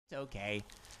It's okay.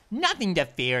 Nothing to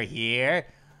fear here.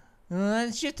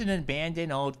 It's just an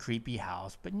abandoned old creepy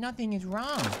house, but nothing is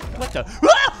wrong. What the?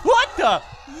 Ah! What the?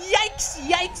 Yikes,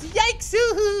 yikes, yikes,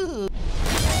 ooh.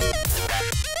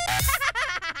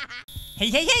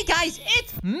 Hey guys,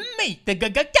 it's me, the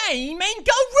Game and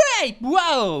Go Rape.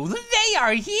 Whoa, they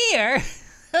are here.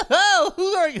 Oh,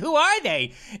 who are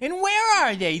they? And where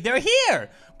are they? They're here.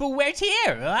 But where's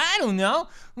here? I don't know.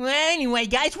 Well, anyway,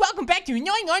 guys, welcome back to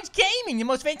Annoying Orange Gaming, the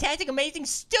most fantastic, amazing,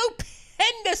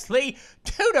 stupendously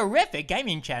terrific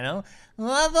gaming channel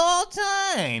of all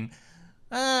time.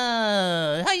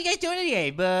 How you guys doing today?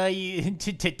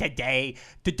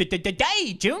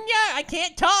 Today, Junior? I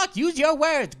can't talk. Use your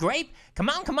words, Grape. Come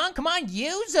on,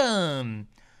 use them.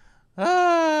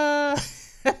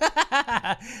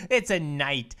 It's a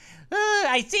night.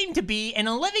 I seem to be in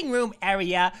a living room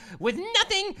area with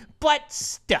nothing but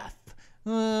stuff.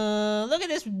 Look at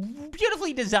this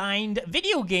beautifully designed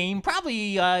video game,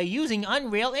 probably using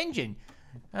Unreal Engine.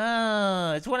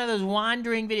 It's one of those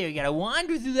wandering videos. You gotta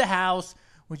wander through the house,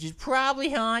 which is probably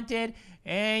haunted,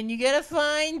 and you gotta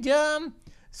find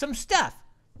some stuff.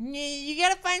 You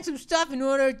gotta find some stuff in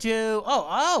order to...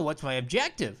 Oh, what's my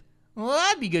objective? Well,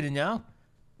 that'd be good to know.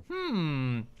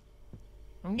 I'm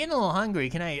getting a little hungry.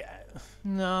 Can I...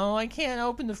 No, I can't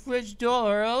open the fridge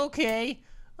door. Okay.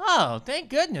 Oh, thank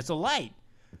goodness, a light.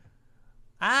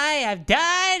 I have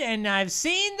died and I've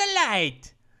seen the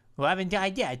light. Well, I haven't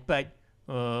died yet, but...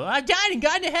 I've died and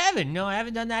gone to heaven. No, I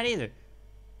haven't done that either.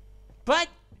 But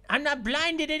I'm not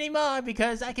blinded anymore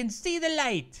because I can see the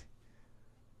light.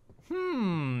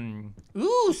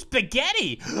 Ooh,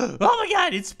 spaghetti. Oh my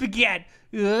god, it's spaghetti.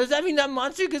 Does that mean that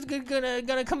monster is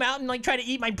gonna come out and like try to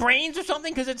eat my brains or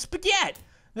something? Because it's spaghetti.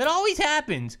 That always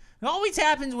happens. It always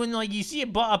happens when like you see a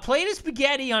plate of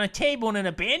spaghetti on a table in an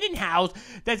abandoned house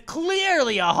that's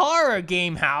clearly a horror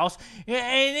game house,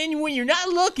 and then when you're not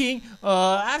looking,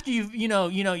 after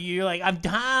you're like, I'm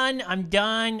done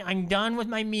with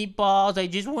my meatballs. I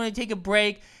just want to take a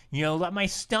break. Let my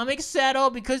stomach settle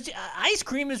because ice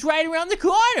cream is right around the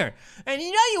corner. And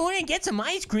you want to get some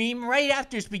ice cream right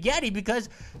after spaghetti because,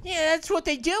 that's what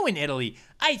they do in Italy.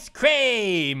 Ice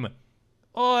cream.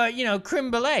 Or,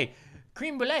 creme brulee.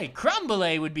 Creme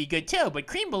brulee would be good too, but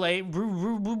creme brulee,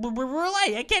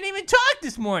 I can't even talk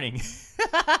this morning.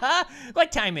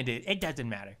 What time it is? It doesn't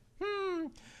matter.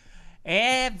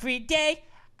 Every day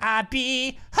I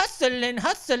be hustling.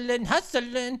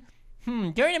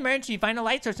 During an emergency, find a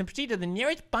light source and proceed to the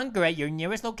nearest bunker at your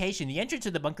nearest location. The entrance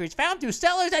to the bunker is found through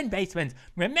cellars and basements.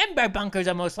 Remember, bunkers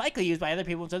are most likely used by other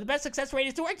people, so the best success rate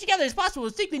is to work together as possible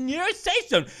to seek the nearest safe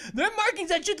zone. There are markings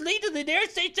that should lead to the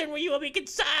nearest safe zone where you will be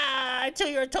consigned until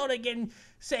you're told again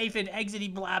safe and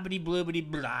exity blabbity bloobity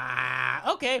blah.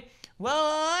 Okay, well,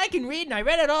 I can read and I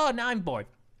read it all and now I'm bored.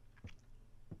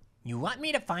 You want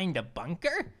me to find a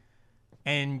bunker?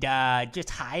 And just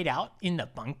hide out in the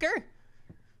bunker?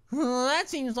 Well, that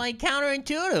seems like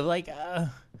counterintuitive. Like, I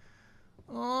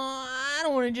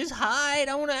don't want to just hide.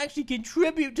 I want to actually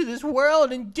contribute to this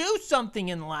world and do something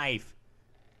in life.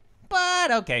 But,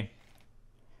 okay.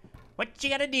 What you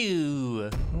gotta do?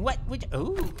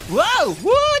 Oh, whoa,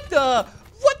 what the?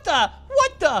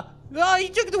 Oh, you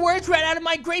took the words right out of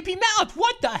my grapey mouth.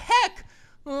 What the heck?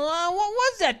 What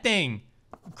was that thing?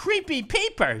 Creepy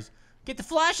peepers. Get the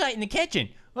flashlight in the kitchen.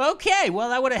 Okay, well,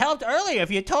 that would have helped earlier if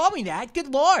you told me that.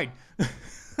 Good lord.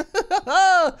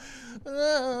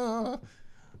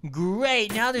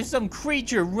 Great, now there's some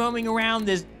creature roaming around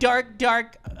this dark,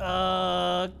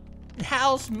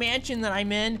 house mansion that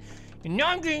I'm in. And now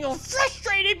I'm getting all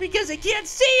frustrated because I can't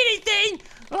see anything.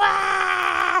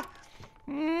 Ah!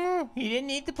 He didn't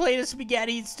eat the plate of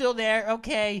spaghetti. It's still there.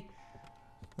 Okay.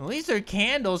 At least there are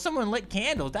candles. Someone lit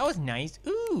candles. That was nice.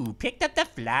 Ooh, picked up the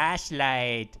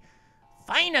flashlight.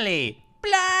 Finally,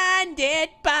 blinded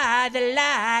by the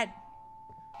light,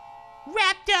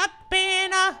 wrapped up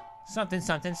in a something.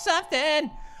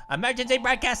 Emergency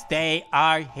broadcast, they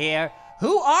are here.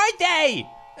 Who are they?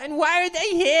 And why are they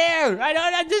here? I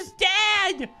don't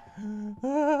understand.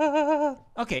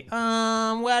 Okay,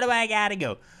 where do I gotta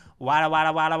go?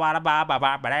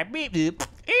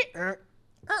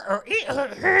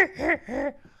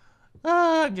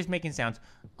 I'm just making sounds.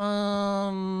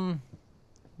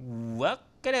 Welcome.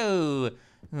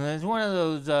 There's one of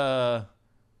those,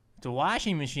 it's a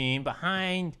washing machine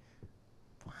behind,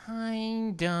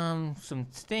 some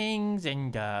things,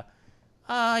 and,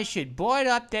 I should board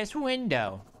up this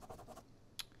window.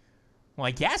 Well,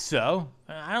 I guess so.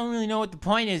 I don't really know what the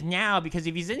point is now, because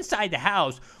if he's inside the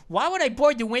house, why would I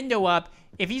board the window up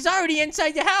if he's already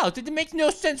inside the house? It makes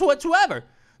no sense whatsoever.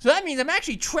 So that means I'm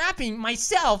actually trapping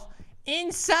myself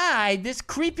inside this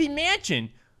creepy mansion.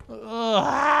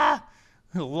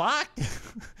 Locked.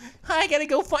 I gotta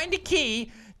go find a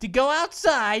key to go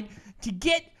outside to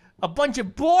get a bunch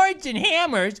of boards and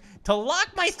hammers to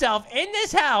lock myself in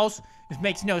this house. This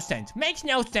makes no sense. Makes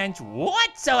no sense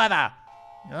whatsoever.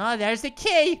 Oh, there's the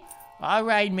key. All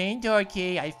right, main door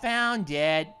key. I found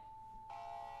it.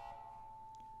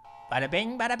 Bada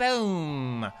bing, bada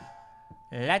boom.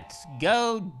 Let's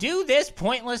go do this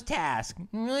pointless task. It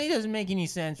really doesn't make any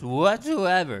sense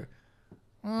whatsoever.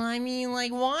 I mean,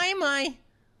 like, why am I...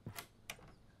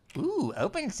 Ooh,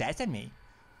 open sesame.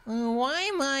 Why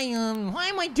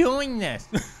am I doing this?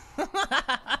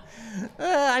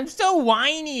 I'm so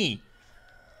whiny.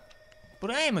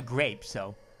 But I am a grape,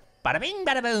 so... Bada bing,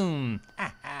 bada boom.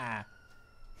 Ah.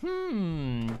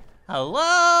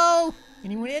 Hello?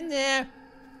 Anyone in there?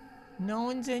 No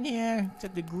one's in here,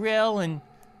 except the grill and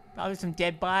probably some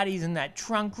dead bodies in that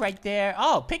trunk right there.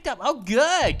 Oh, picked up. Oh,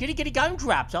 good. Goody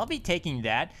gumdrops. I'll be taking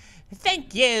that.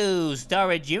 Thank you,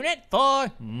 storage unit,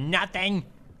 for nothing.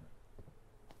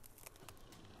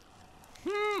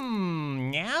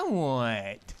 Now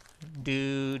what?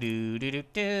 Do.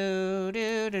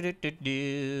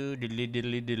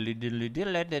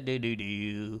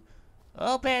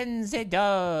 Open the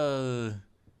door.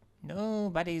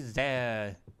 Nobody's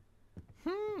there.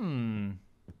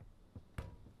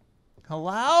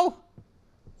 Hello?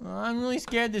 I'm really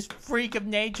scared this freak of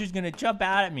nature's gonna jump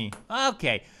out at me.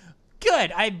 Okay,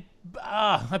 good. I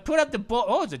put up the bowl.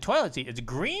 Oh, it's a toilet seat. It's a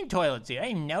green toilet seat. I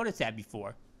didn't even notice that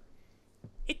before.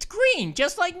 It's green,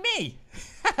 just like me.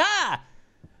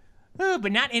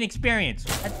 But not inexperienced.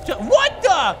 What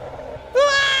the?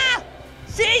 Ah!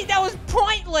 See, that was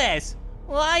pointless.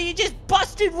 Well, you just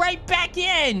busted right back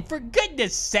in. For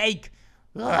goodness sake.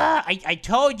 I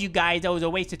told you guys that was a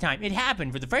waste of time. It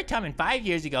happened for the first time in 5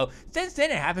 years ago. Since then,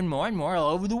 it happened more and more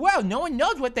all over the world. No one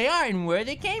knows what they are and where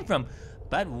they came from.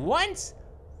 But once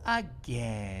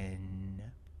again.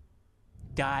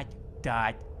 Dot.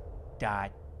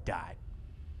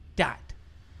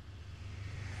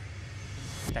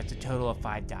 That's a total of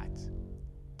 5 dots.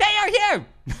 They are here!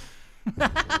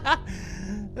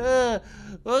 It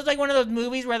was like one of those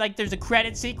movies where like there's a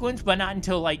credit sequence, but not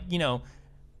until like,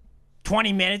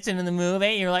 20 minutes into the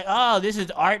movie. You're like, oh, this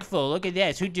is artful. Look at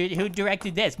this. Who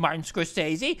directed this? Martin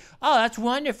Scorsese? Oh, that's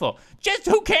wonderful. Just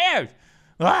who cares?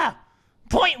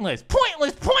 Pointless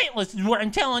is what I'm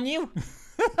telling you.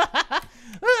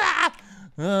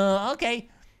 Okay.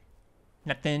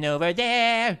 Nothing over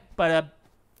there but a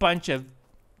bunch of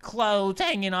clothes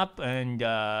hanging up and,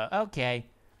 okay.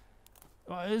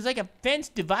 Well, it was like a fence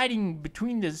dividing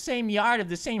between the same yard of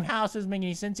the same house. Doesn't make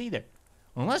any sense either.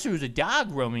 Unless there was a dog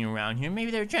roaming around here.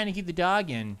 Maybe they were trying to keep the dog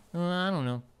in. I don't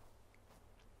know.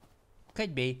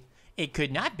 Could be. It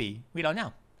could not be. We don't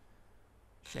know.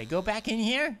 Should I go back in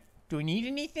here? Do we need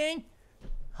anything?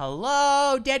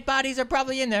 Hello? Dead bodies are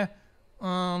probably in there.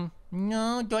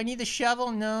 No. Do I need the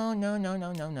shovel? No.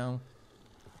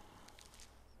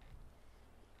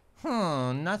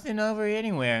 Nothing over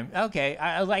anywhere. Okay,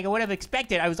 I would have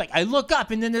expected. I was like, I look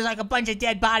up and then there's like a bunch of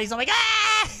dead bodies. I'm like,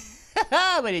 ah!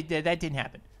 But that didn't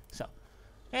happen. So,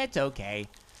 it's okay.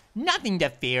 Nothing to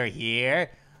fear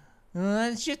here.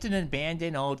 It's just an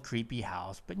abandoned old creepy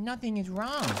house, but nothing is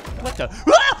wrong. What the?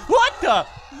 Ah! What the?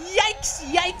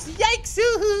 Yikes!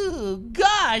 Ooh,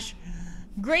 gosh!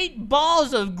 Great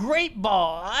balls of grape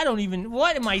ball. I don't even.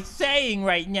 What am I saying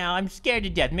right now? I'm scared to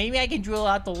death. Maybe I can drill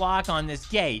out the lock on this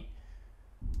gate.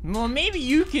 Well, maybe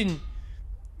you can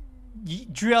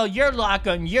drill your lock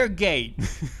on your gate.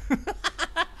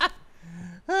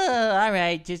 All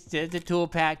right, just the tool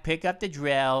pack. Pick up the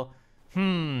drill.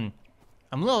 This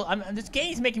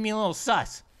game's making me a little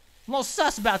sus. I'm a little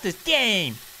sus about this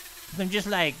game. I'm just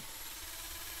like,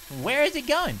 where is it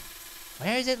going?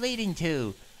 Where is it leading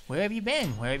to? Where have you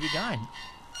been? Where have you gone?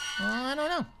 I don't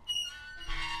know.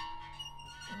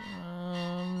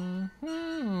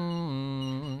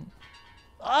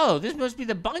 Oh, this must be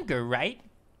the bunker, right?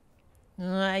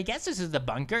 I guess this is the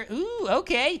bunker. Ooh,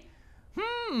 okay.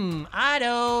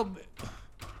 Auto.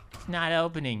 It's not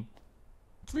opening.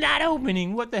 It's not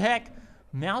opening. What the heck?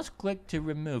 Mouse click to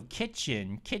remove.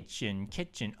 Kitchen.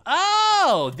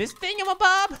 Oh, this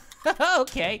thingamabob?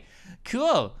 Okay,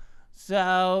 cool.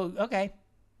 So, okay.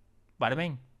 Bada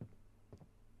bing.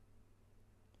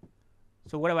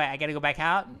 So what do I gotta go back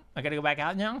out? I gotta go back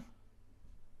out now?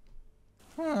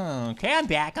 Okay, I'm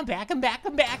back.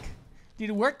 Did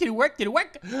it work?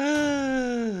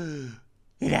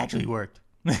 It actually worked.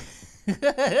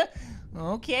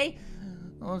 Okay.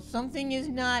 Oh, something is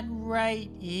not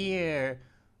right here.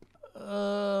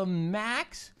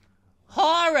 Max?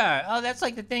 Horror. Oh, that's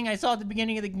like the thing I saw at the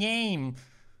beginning of the game.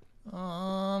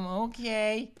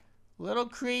 Okay. Little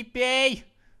creepy.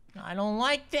 I don't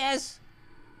like this.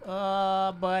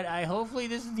 But hopefully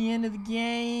this is the end of the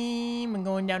game. I'm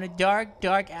going down a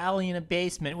dark alley in a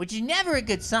basement, which is never a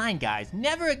good sign, guys.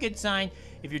 Never a good sign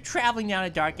if you're traveling down a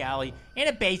dark alley in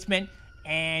a basement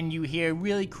and you hear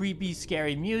really creepy,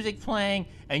 scary music playing,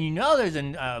 and you know there's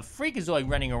a freakazoid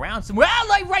running around somewhere. Oh,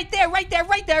 like right there.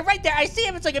 I see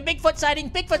him. It's like a Bigfoot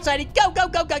sighting. Go.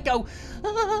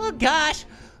 Oh, gosh.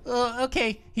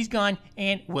 Okay, he's gone.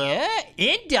 And what?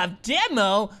 End of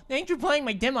demo? Thanks for playing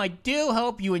my demo. I do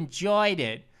hope you enjoyed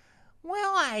it.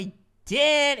 Well, I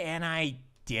did and I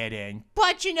didn't.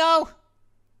 But you know,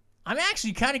 I'm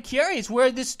actually kind of curious where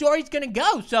this story's gonna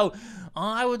go. So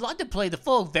I would love to play the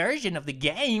full version of the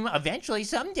game eventually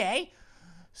someday.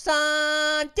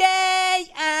 Someday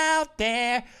out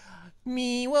there,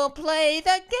 me will play the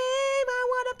game I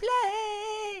wanna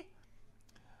play.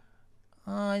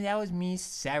 That was me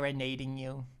serenading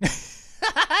you.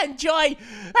 Enjoy.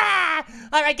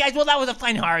 All right, guys. Well, that was a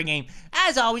fun horror game.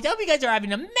 As always, I hope you guys are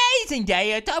having an amazing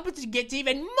day. I hope it gets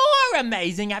even more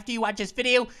amazing after you watch this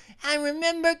video. And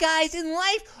remember, guys, in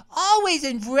life, always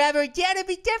and forever, dare to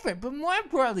be different. But more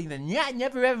importantly than that,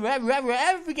 never,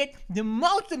 ever forget the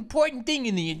most important thing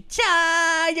in the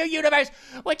entire universe,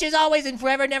 which is always and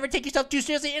forever, never take yourself too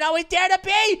seriously, and always dare to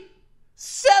be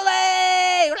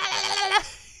silly.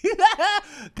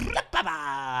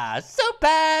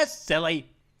 Super silly.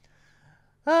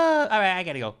 All right, I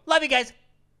gotta go. Love you guys.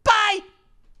 Bye.